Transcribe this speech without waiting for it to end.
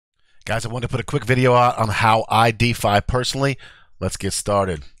Guys, I wanted to put a quick video out on how I DeFi personally. Let's get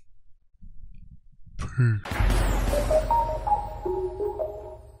started.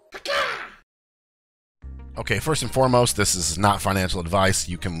 Okay, first and foremost, this is not financial advice.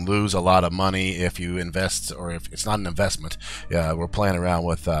 You can lose a lot of money if you invest, or if it's not an investment. We're playing around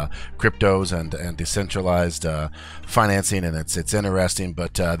with cryptos and decentralized financing, and it's interesting,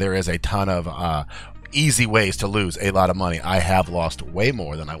 but there is a ton of easy ways to lose a lot of money. I have lost way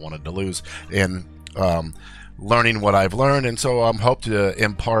more than I wanted to lose in learning what I've learned, and so I hope to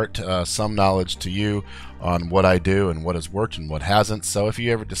impart some knowledge to you on what I do and what has worked and what hasn't. So if you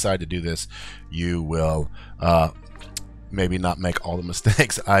ever decide to do this, you will maybe not make all the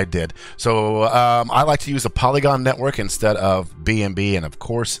mistakes I did. So I like to use the Polygon network instead of BNB, and of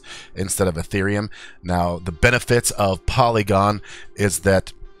course instead of Ethereum. Now the benefits of Polygon is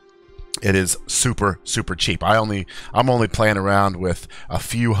that it is super cheap. I'm only playing around with a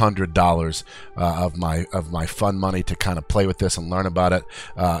few $100s of my fun money to kind of play with this and learn about it.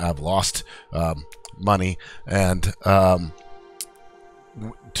 I've lost money, and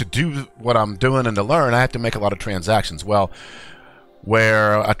to do what I'm doing and to learn, I have to make a lot of transactions. Well,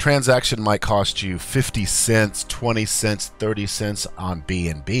 where a transaction might cost you 50 cents, 20 cents, 30 cents on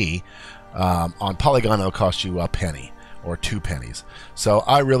BNB, on Polygon it'll cost you a penny or 2 pennies. So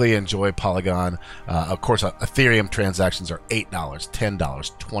I really enjoy Polygon. Of course, Ethereum transactions are $8, $10,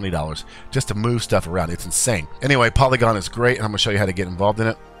 $20 just to move stuff around. It's insane. Anyway, Polygon is great, and I'm going to show you how to get involved in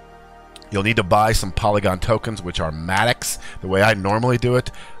it. You'll need to buy some Polygon tokens, which are Matics. The way I normally do it,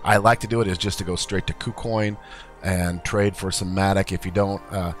 I like to do it, is just to go straight to KuCoin and trade for some Matic. If you don't,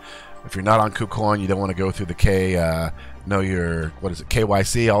 if you're not on KuCoin, you don't want to go through the KYC,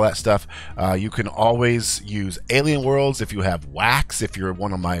 all that stuff. You can always use Alien Worlds if you have Wax. If you're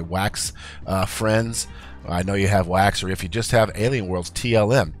one of my Wax friends, I know you have Wax, or if you just have Alien Worlds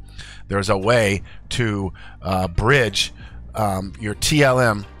TLM, there's a way to bridge your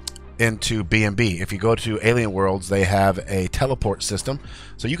TLM into BNB. If you go to Alien Worlds, they have a teleport system,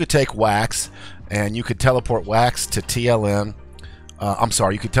 so you could take Wax and you could teleport Wax to TLM. I'm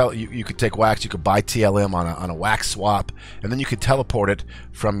sorry, you could take Wax, you could buy TLM on a Wax swap, and then you could teleport it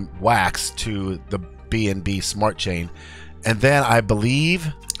from Wax to the BNB smart chain. And then I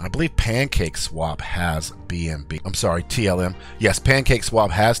believe Pancake Swap has BNB. I'm sorry, TLM. Yes, Pancake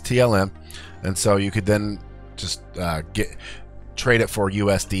Swap has TLM, and so you could then just trade it for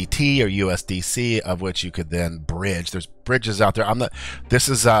USDT or USDC, of which you could then bridge. There's bridges out there. This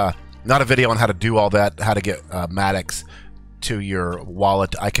is not a video on how to do all that, how to get Matics to your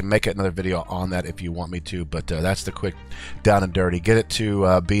wallet. I can make another video on that if you want me to, but that's the quick down and dirty. Get it to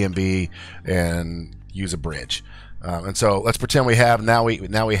BNB and use a bridge. And so let's pretend we have now we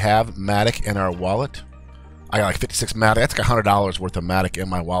have Matic in our wallet. I got like 56 Matic. That's like $100 worth of Matic in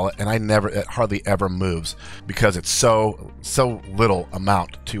my wallet, and it hardly ever moves because it's so little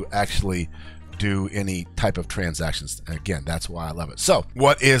amount to actually do any type of transactions. And again, that's why I love it. So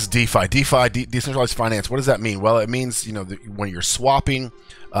what is DeFi? DeFi, decentralized finance. What does that mean? Well, it means, you know, when you're swapping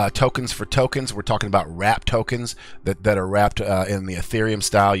tokens for tokens, we're talking about wrap tokens that are wrapped in the Ethereum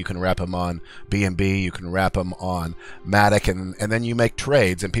style. You can wrap them on BNB, you can wrap them on Matic, and then you make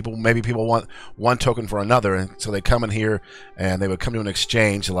trades, and maybe people want one token for another, and so they come in here and they would come to an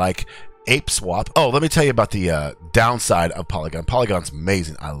exchange like ApeSwap. Oh, let me tell you about the downside of Polygon. Polygon's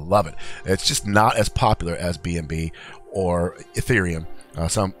amazing. I love it. It's just not as popular as BNB or Ethereum.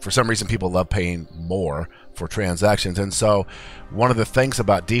 For some reason, people love paying more for transactions, and so one of the things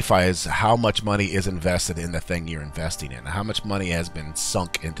about DeFi is how much money is invested in the thing you're investing in, how much money has been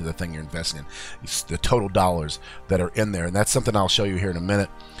sunk into the thing you're investing in. It's the total dollars that are in there, and that's something I'll show you here in a minute.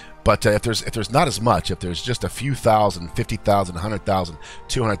 But if there's not as much, if there's just a few thousand, 50,000, 100,000,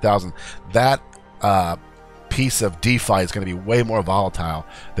 200,000, that piece of DeFi is going to be way more volatile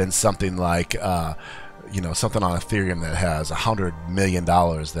than something like something on Ethereum that has $100 million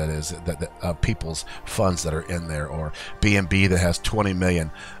of people's funds that are in there, or BNB that has 20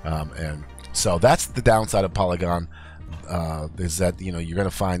 million. And so that's the downside of Polygon. Is that you're going to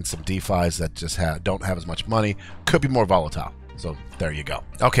find some DeFis that just don't have as much money, could be more volatile. So there you go.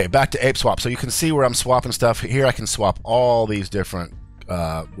 Okay, back to ApeSwap. So you can see where I'm swapping stuff. Here I can swap all these different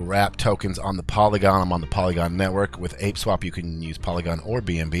wrap tokens on the Polygon. I'm on the Polygon network. With ApeSwap, you can use Polygon or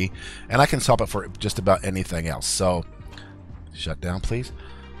BNB, and I can swap it for just about anything else. So shut down, please.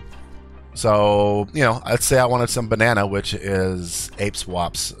 So let's say I wanted some banana, which is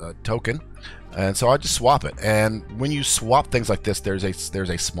ApeSwap's token, and so I just swap it. And when you swap things like this, there's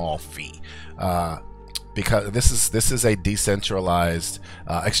a small fee. because this is a decentralized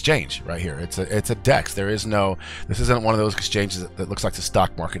exchange right here. It's a DEX. This isn't one of those exchanges that looks like the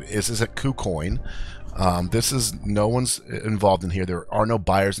stock market. This isn't KuCoin. This is, no one's involved in here. There are no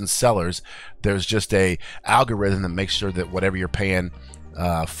buyers and sellers. There's just a algorithm that makes sure that whatever you're paying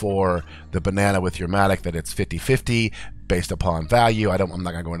for the banana with your Matic, that it's 50-50 based upon value. I'm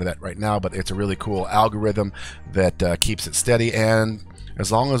not gonna go into that right now, but it's a really cool algorithm that keeps it steady. And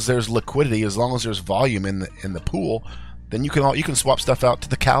as long as there's liquidity, as long as there's volume in the pool, then you can swap stuff out till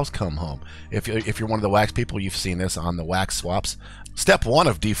the cows come home. If you're one of the wax people, you've seen this on the wax swaps. Step one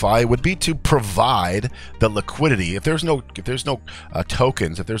of DeFi would be to provide the liquidity. If there's no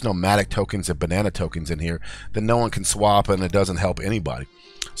tokens, if there's no Matic tokens and banana tokens in here, then no one can swap, and it doesn't help anybody.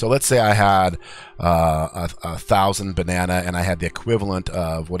 So let's say I had 1,000 banana, and I had the equivalent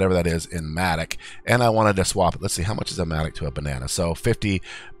of whatever that is in Matic, and I wanted to swap it. Let's see, how much is a Matic to a banana? So 50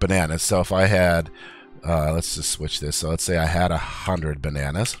 bananas. So if I had, let's just switch this. So let's say I had 100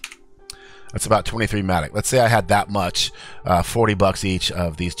 bananas. That's about 23 Matic. Let's say I had that much, 40 bucks each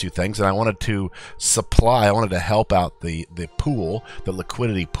of these two things, and I wanted to help out the pool, the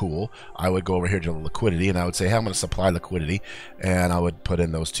liquidity pool. I would go over here to the liquidity, and I would say, hey, I'm going to supply liquidity, and I would put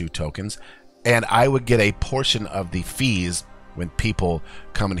in those two tokens, and I would get a portion of the fees when people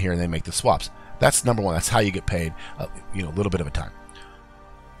come in here and they make the swaps. That's number one. That's how you get paid, a little bit of a time.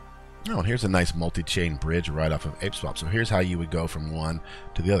 Oh, and here's a nice multi-chain bridge right off of ApeSwap. So here's how you would go from one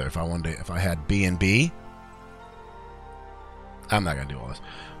to the other. If I had BNB, I'm not gonna do all this,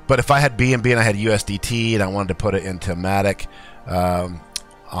 but if I had BNB and I had USDT and I wanted to put it into Matic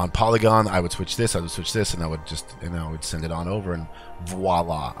on Polygon, I would switch this, and I would send it on over, and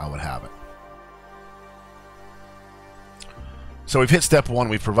voila, I would have it. So we've hit step one.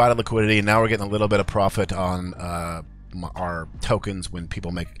 We've provided liquidity, and now we're getting a little bit of profit on our tokens when people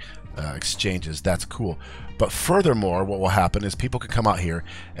make exchanges. That's cool. But furthermore, what will happen is people can come out here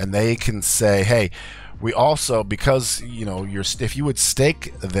and they can say, hey, we also, because if you would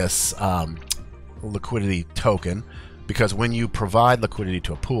stake this liquidity token, because when you provide liquidity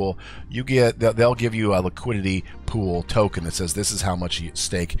to a pool, they'll give you a liquidity pool token that says this is how much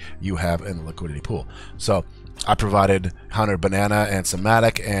stake you have in the liquidity pool. So I provided 100 banana and some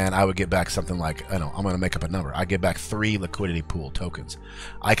Matic, and I would get back something like, I'm going to make up a number. I get back 3 liquidity pool tokens.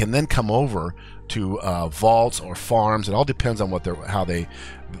 I can then come over to vaults or farms. It all depends on the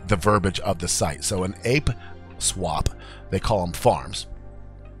verbiage of the site. So an ape swap, they call them farms.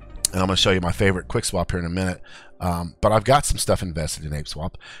 And I'm going to show you my favorite quick swap here in a minute. But I've got some stuff invested in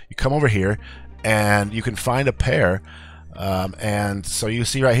ApeSwap. You come over here and you can find a pair. And so you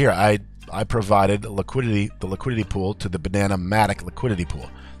see right here, I provided the liquidity pool to the banana Matic liquidity pool.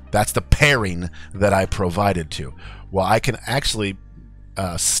 That's the pairing that I provided to. Well, I can actually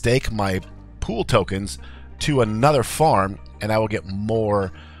stake my pool tokens to another farm, and I will get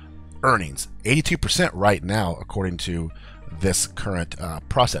more earnings. 82% right now, according to this current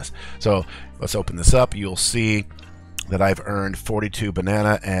process. So let's open this up. You'll see that I've earned 42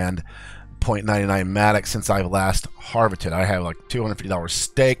 banana and 0.99 Matic since I've last harvested. I have like $250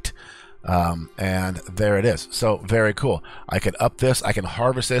 staked. And there it is. So very cool. I can up this, I can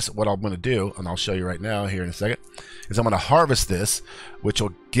harvest this. What I'm going to do, and I'll show you right now here in a second, is I'm going to harvest this, which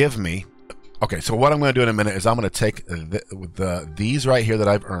will give me, okay, so what I'm going to do in a minute is I'm going to take these right here that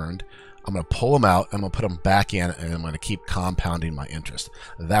I've earned, I'm going to pull them out, and I'm going to put them back in, and I'm going to keep compounding my interest.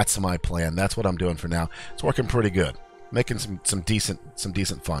 That's my plan. That's what I'm doing for now. It's working pretty good, making some decent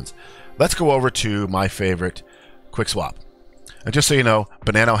funds. Let's go over to my favorite quick swap. And just so you know,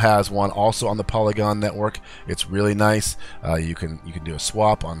 Banano has one also on the Polygon network. It's really nice. You can do a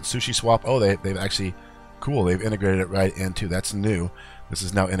swap on Sushi Swap. Oh, they've actually, cool. They've integrated it right into. That's new. This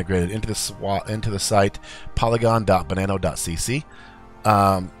is now integrated into the site polygon.banano.cc,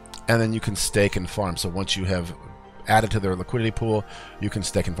 and then you can stake and farm. So once you have added to their liquidity pool, you can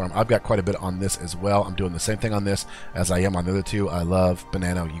stake and farm. I've got quite a bit on this as well. I'm doing the same thing on this as I am on the other two. I love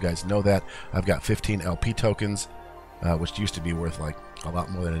Banano. You guys know that. I've got 15 LP tokens. Which used to be worth like a lot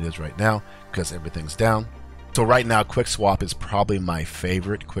more than it is right now because everything's down. So right now, QuickSwap is probably my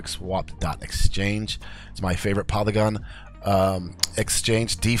favorite. QuickSwap.exchange. It's my favorite Polygon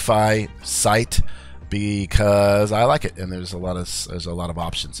exchange DeFi site because I like it, and there's a lot of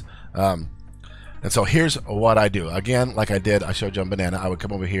options. And so here's what I do. Again, like I showed you on Banana. I would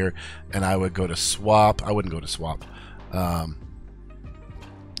come over here and I would go to swap. I wouldn't go to swap. I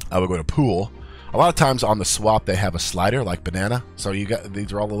would go to pool. A lot of times on the swap they have a slider like banana, so you got,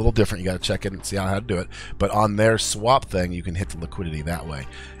 these are all a little different. You got to check it and see how to do it. But on their swap thing, you can hit the liquidity that way.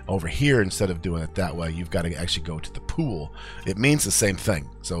 Over here, instead of doing it that way, you've got to actually go to the pool. It means the same thing.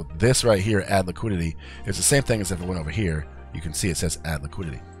 So this right here, add liquidity, is the same thing as if it went over here. You can see it says add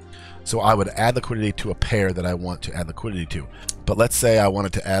liquidity. So I would add liquidity to a pair that I want to add liquidity to. But let's say I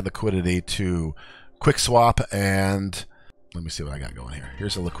wanted to add liquidity to QuickSwap, and let me see what I got going here.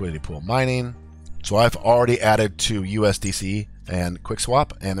 Here's a liquidity pool mining. So I've already added to USDC and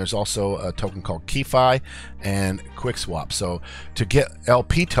QuickSwap, and there's also a token called KeyFi and QuickSwap. So to get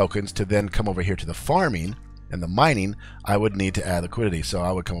LP tokens to then come over here to the farming and the mining, I would need to add liquidity. So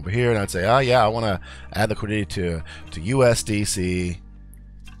I would come over here and I'd say, oh yeah, I want to add liquidity to USDC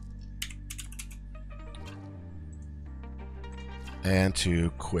and to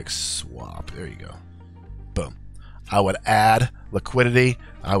QuickSwap. There you go. Boom. I would add liquidity,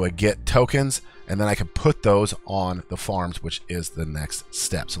 I would get tokens, and then I can put those on the farms, which is the next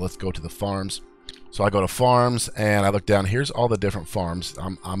step. So let's go to the farms. So I go to farms and I look down. Here's all the different farms.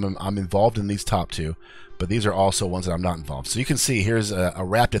 I'm involved in these top two, but these are also ones that I'm not involved. So you can see here's a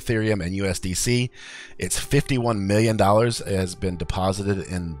wrapped Ethereum and USDC. It's $51 million has been deposited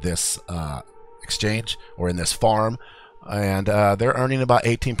in this exchange or in this farm, and they're earning about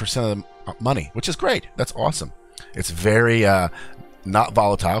 18% of the money, which is great. That's awesome. It's very not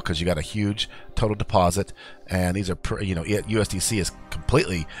volatile because you got a huge total deposit, and these are USDC is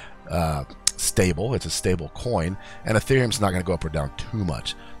completely stable. It's a stable coin, and Ethereum's not going to go up or down too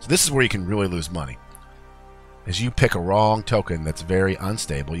much. So this is where you can really lose money. As you pick a wrong token that's very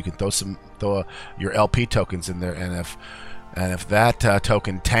unstable, you can throw your LP tokens in there, and if that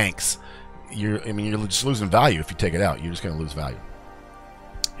token tanks, you're just losing value. If you take it out, you're just going to lose value.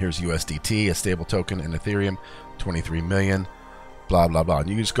 Here's USDT, a stable token, and Ethereum, 23 million, blah, blah, blah. And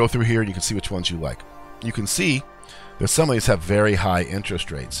you can just go through here and you can see which ones you like. You can see that some of these have very high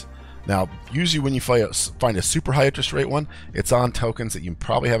interest rates. Now, usually when you find a super high interest rate one, it's on tokens that you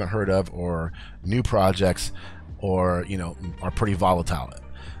probably haven't heard of, or new projects, or are pretty volatile.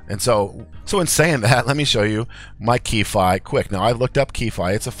 And so in saying that, let me show you my KeyFi quick. Now, I've looked up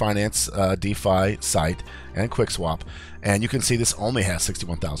KeyFi. It's a finance DeFi site and QuickSwap, and you can see this only has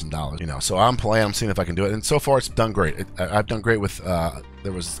 $61,000. So I'm playing. I'm seeing if I can do it, and so far it's done great. I've done great with. I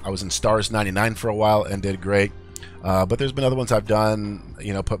was in Stars 99 for a while and did great. But there's been other ones I've done,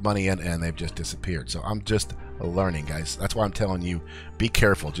 put money in, and they've just disappeared. So I'm just learning, guys. That's why I'm telling you, be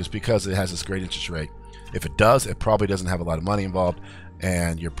careful. Just because it has this great interest rate, if it does, it probably doesn't have a lot of money involved,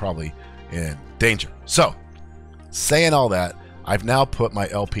 and you're probably in danger. So, saying all that, I've now put my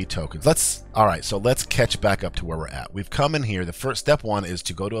LP tokens. All right, so let's catch back up to where we're at. We've come in here. The first step one is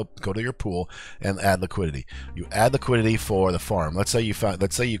to go to your pool and add liquidity. You add liquidity for the farm. Let's say you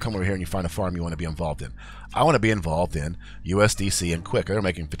come over here and you find a farm you want to be involved in. I want to be involved in USDC and Quick. They're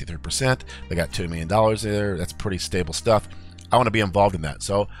making 53%. They got $2 million there. That's pretty stable stuff. I want to be involved in that.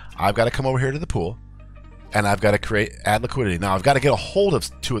 So I've got to come over here to the pool, and I've got to add liquidity. Now I've got to get a hold of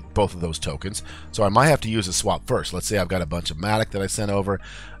both of those tokens, so I might have to use a swap first. Let's say I've got a bunch of Matic that I sent over,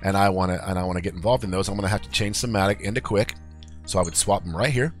 and I want to get involved in those. I'm going to have to change some Matic into Quick, so I would swap them right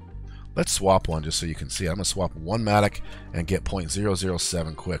here. Let's swap one just so you can see. I'm going to swap one Matic and get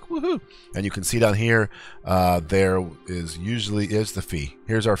 0.007 Quick. Woohoo! And you can see down here, there usually is the fee.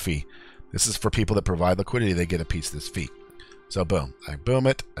 Here's our fee. This is for people that provide liquidity. They get a piece of this fee. So boom, I boom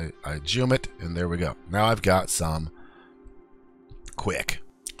it, I zoom it, and there we go. Now I've got some Quick.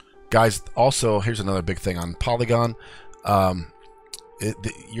 Guys, also, here's another big thing on Polygon.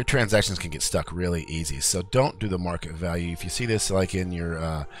 Your transactions can get stuck really easy. So don't do the market value. If you see this like in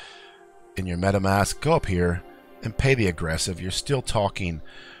your MetaMask, go up here and pay the aggressive. You're still talking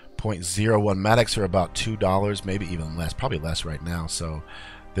 0.01. Matics are about $2, maybe even less, probably less right now. So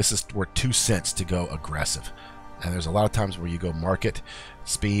this is worth 2 cents to go aggressive. And there's a lot of times where you go market,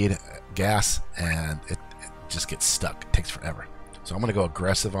 speed, gas, and it just gets stuck. It takes forever. So I'm going to go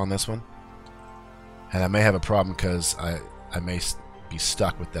aggressive on this one. And I may have a problem because I may be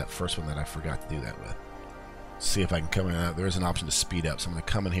stuck with that first one that I forgot to do that with. See if I can come in. There is an option to speed up. So I'm going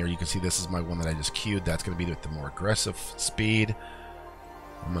to come in here. You can see this is my one that I just queued. That's going to be with the more aggressive speed.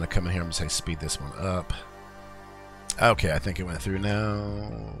 I'm going to come in here and say speed this one up. Okay, I think it went through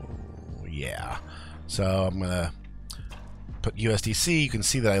now. Yeah. So I'm going to put USDC. You can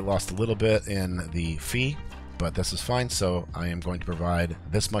see that I lost a little bit in the fee, but this is fine. So I am going to provide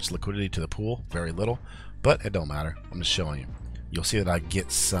this much liquidity to the pool. Very little, but it don't matter. I'm just showing you. You'll see that I get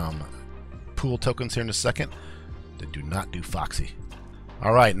some pool tokens here in a second that do not do Foxy.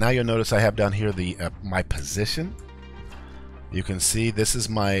 All right, now you'll notice I have down here the my position. you can see this is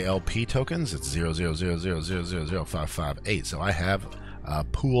my LP tokens. It's 0.000000558. So I have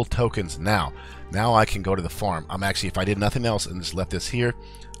pool tokens now. Now I can go to the farm. I'm actually, if I did nothing else and just left this here,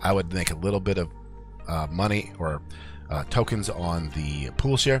 I would make a little bit of money or tokens on the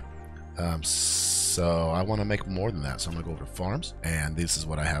pool share. So I want to make more than that. So I'm going to go over to farms, and this is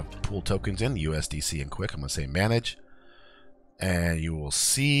what I have pool tokens in, USDC and Quick. I'm going to say manage, and you will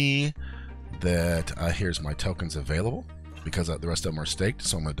see that here's my tokens available because the rest of them are staked.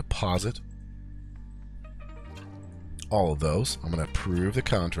 So I'm going to deposit all of those. I'm going to approve the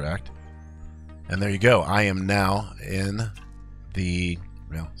contract, and there you go. I am now in the,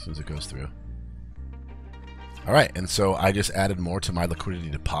 well, as soon as it goes through. All right, and so I just added more to my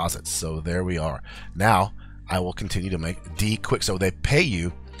liquidity deposits. So there we are. Now I will continue to make D Quick. So they pay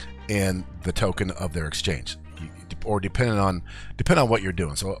you in the token of their exchange, or depending on what you're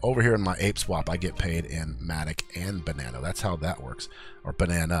doing. So over here in my Ape Swap, I get paid in Matic and Banana. That's how that works, or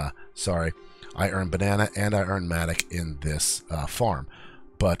Banana. Sorry, I earn Banana and I earn Matic in this farm.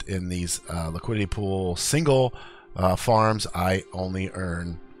 But in these liquidity pool single farms, I only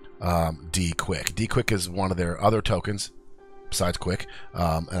earn D Quick. D Quick is one of their other tokens besides Quick,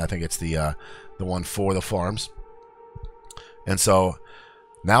 and I think it's the one for the farms. And so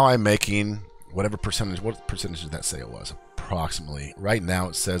now I'm making whatever percentage. What percentage did that say it was? Approximately. Right now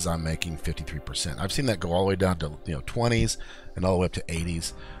it says I'm making 53%. I've seen that go all the way down to 20s and all the way up to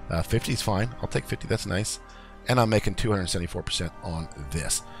 80s. 50 is fine. I'll take 50. That's nice. And I'm making 274% on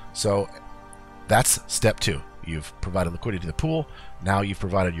this. So that's step 2. You've provided liquidity to the pool. Now you've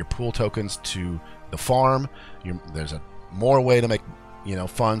provided your pool tokens to the farm. There's a more way to make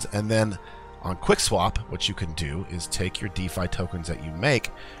funds. And then on QuickSwap, what you can do is take your DeFi tokens that you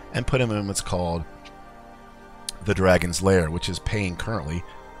make and put them in what's called the Dragon's Lair, which is paying currently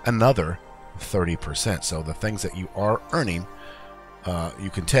another 30%. So the things that you are earning,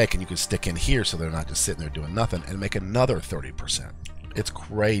 you can take and you can stick in here, so they're not just sitting there doing nothing, and make another 30%. It's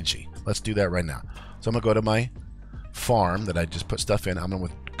crazy. Let's do that right now. So I'm going to go to my farm that I just put stuff in. I'm going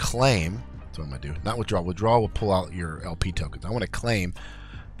to claim. That's what I'm going to do. Not withdraw. Withdraw will pull out your LP tokens. I want to claim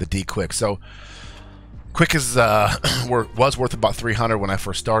the D Quick. So Quick is was worth about 300 when I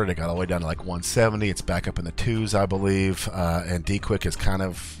first started. It got all the way down to like 170. It's back up in the 2s, I believe. And D Quick is kind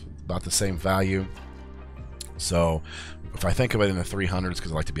of about the same value. So if I think of it in the 300s,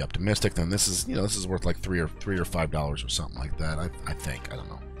 because I like to be optimistic, then this is this is worth like $3 or $5 or something like that. I think. I don't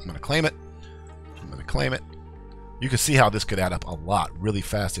know. I'm going to claim it. I'm going to claim it. You can see how this could add up a lot really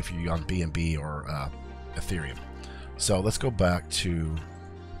fast if you're on BNB or Ethereum. So let's go back to,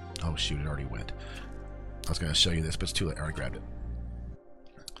 oh shoot, it already went. I was going to show you this, but it's too late. I already grabbed it.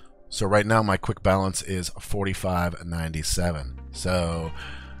 So right now my quick balance is $45.97. So,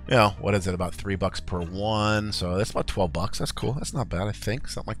 what is it? About $3 per one. So that's about $12. That's cool. That's not bad, I think.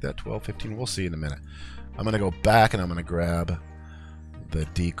 Something like that. 12, 15. We'll see in a minute. I'm going to go back and I'm going to grab the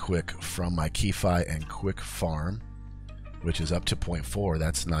D Quick from my KeyFi and Quick farm, which is up to 0.4.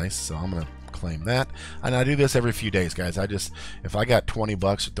 That's nice. So I'm going to claim that. And I do this every few days, guys. If I got $20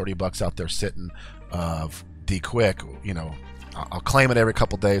 or $30 out there sitting of D Quick, I'll claim it every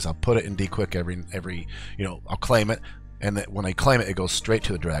couple days. I'll put it in D Quick every I'll claim it. And then when I claim it, it goes straight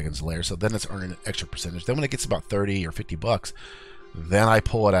to the Dragon's Lair. So then it's earning an extra percentage. Then when it gets about 30 or $50, then I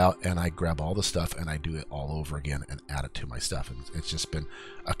pull it out and I grab all the stuff and I do it all over again and add it to my stuff. And it's just been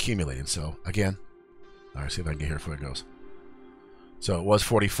accumulating. So again, all right, see if I can get here before it goes. So it was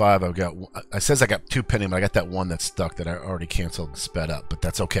 45. It says I got 2 pending, but I got that one that's stuck that I already canceled and sped up. But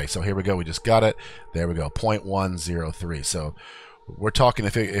that's okay. So here we go. We just got it. There we go. 0.103. So we're talking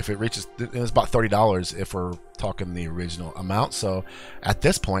if it reaches, it's about $30 if we're talking the original amount. So at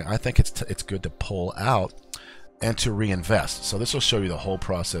this point, I think it's good to pull out and to reinvest. So this will show you the whole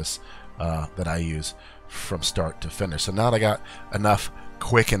process that I use from start to finish. So now that I got enough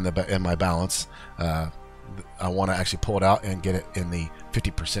Quick in my balance, I want to actually pull it out and get it in the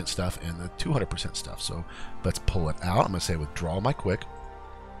 50% stuff and the 200% stuff. So let's pull it out. I'm going to say withdraw my Quick.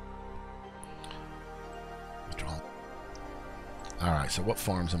 Withdraw. All right, so what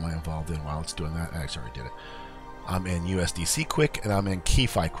farms am I involved in while it's doing that? I actually already did it. I'm in USDC Quick and I'm in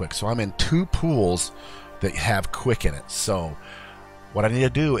KeyFi Quick. So I'm in 2 pools that have Quick in it. So what I need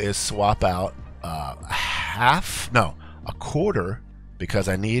to do is swap out a quarter, because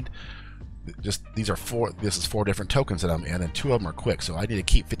I need this is 4 different tokens that I'm in, and 2 of them are Quick. So I need to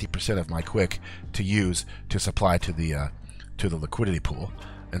keep 50% of my Quick to use to supply to the liquidity pool.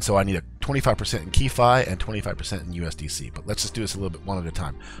 And so I need a 25% in KeyFi and 25% in USDC. But let's just do this a little bit one at a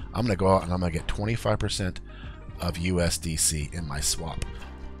time. I'm going to go out and I'm going to get 25% of USDC in my swap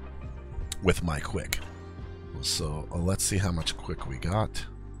with my Quick. So let's see how much quick we got.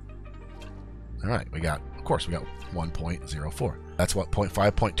 All right, we got, of course, we got 1.04. That's what,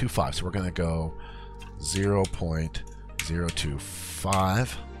 0.5.25. So we're going to go 0.025.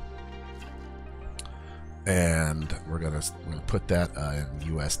 And we're gonna put that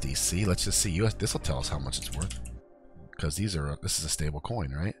in USDC. Let's just see. This will tell us how much it's worth, because this is a stable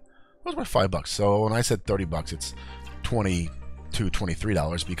coin, right? It was worth $5. So when I said $30, it's $22,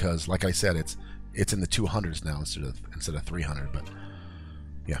 $23, because like I said, it's in the 200s now instead of 300. But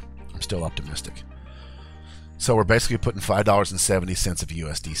yeah, I'm still optimistic. So we're basically putting $5.70 of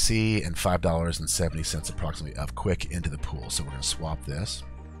USDC and $5.70 approximately of Quick into the pool. So we're gonna swap this.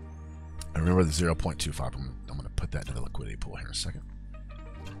 And remember the 0.25. I'm going to put that into the liquidity pool here in a second.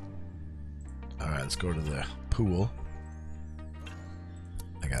 All right, let's go to the pool.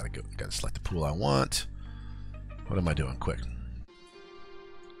 I gotta select the pool I want. What am I doing? Quick.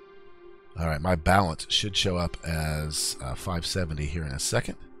 All right, my balance should show up as 570 here in a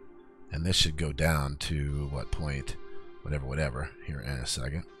second, and this should go down to what point, whatever here in a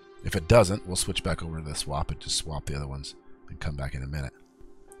second. If it doesn't, we'll switch back over to the swap and just swap the other ones and come back in a minute.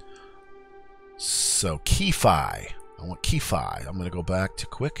 So KeyFi, I want KeyFi. I'm going to go back to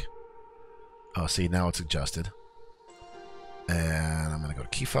Quick. Oh, see, now it's adjusted. And I'm going to go to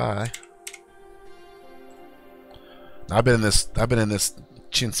KeyFi. Now, I've been in this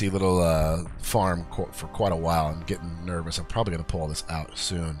chintzy little farm for quite a while. I'm getting nervous. I'm probably going to pull this out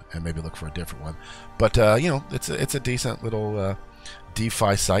soon and maybe look for a different one. But you know, it's a decent little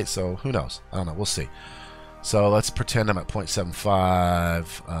DeFi site. So who knows? I don't know. We'll see. So let's pretend I'm at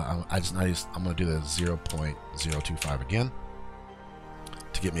 0.75. I'm going to do the 0.025 again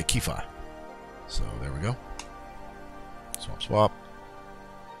to get me a KeyFi. So there we go. Swap, swap.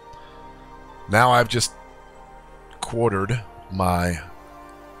 Now I've just quartered my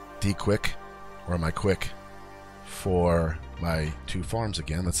D-Quick, or my Quick, for my two farms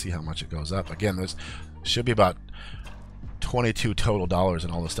again. Let's see how much it goes up. Again, there's should be about $22 total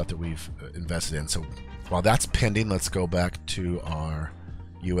in all the stuff that we've invested in. So while that's pending, let's go back to our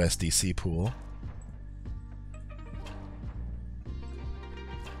USDC pool.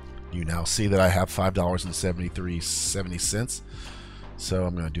 You now see that I have $5.70. So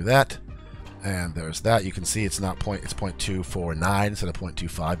I'm going to do that. And there's that. You can see it's not it's 0.249 instead of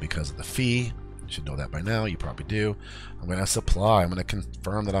 0.25 because of the fee. You should know that by now. You probably do. I'm going to supply. I'm going to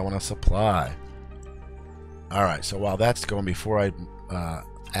confirm that I want to supply. All right. So while that's going, before I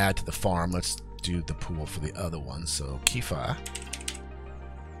add to the farm, let's do the pool for the other one. So KeyFi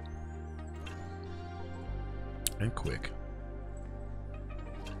and Quick.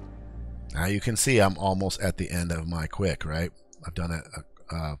 Now you can see I'm almost at the end of my Quick, right? I've done it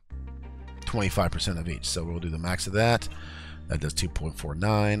 25% of each. So we'll do the max of that. That does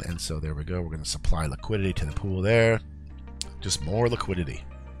 2.49, and so there we go. We're going to supply liquidity to the pool there. Just more liquidity.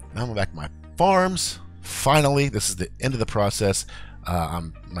 Now I'm back to my farms. Finally, this is the end of the process.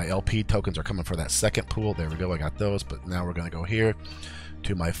 My LP tokens are coming for that second pool. There we go. I got those, but now we're going to go here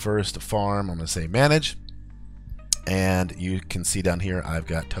to my first farm. I'm going to say manage, and you can see down here I've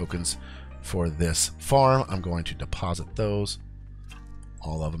got tokens for this farm. I'm going to deposit those.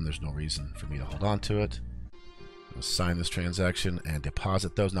 All of them. There's no reason for me to hold on to it. I'll sign this transaction and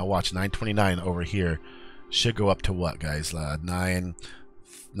deposit those. Now watch, 929 over here should go up to what, guys?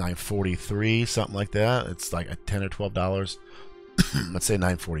 943, something like that. It's like a $10 or $12. Let's say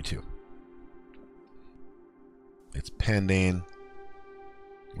 942. It's pending.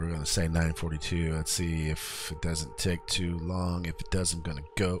 We're going to say 942. Let's see if it doesn't take too long. If it does, I'm going to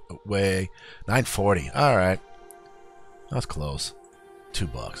go away. 940. All right. That's close. $2.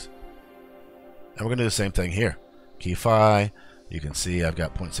 And we're going to do the same thing here. KeyFi. You can see I've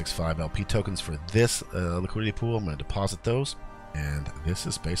got 0.65 LP tokens for this liquidity pool. I'm going to deposit those. And this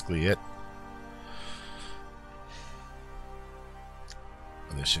is basically it.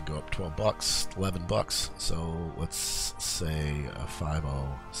 This should go up $12, $11. So let's say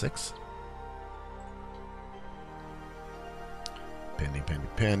 506. Pending, pending,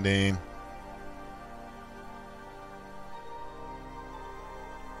 pending.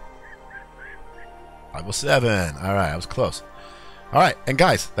 $507. All right, I was close. All right, and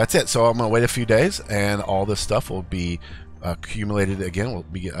guys, that's it. So I'm gonna wait a few days, and all this stuff will be accumulated again. We'll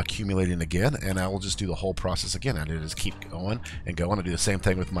be accumulating again, and I will just do the whole process again. I just keep going and going. I do the same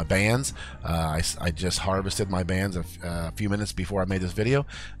thing with my bands. I just harvested my bands a few minutes before I made this video,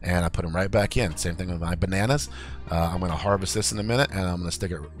 and I put them right back in. Same thing with my bananas. I'm going to harvest this in a minute, and I'm going to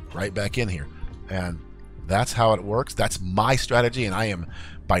stick it right back in here. And that's how it works. That's my strategy, and I am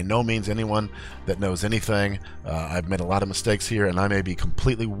by no means anyone that knows anything. I've made a lot of mistakes here, and I may be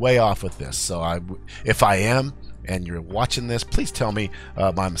completely way off with this. So if I am, and you're watching this, please tell me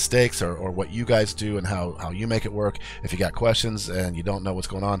my mistakes or what you guys do and how you make it work. If you got questions and you don't know what's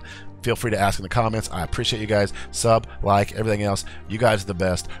going on, feel free to ask in the comments. I appreciate you guys. Sub, like, everything else. You guys are the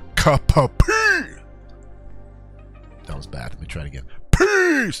best. Ka-pa-pee! That was bad. Let me try it again.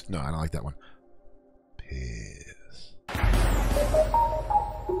 Peace! No, I don't like that one. Peace.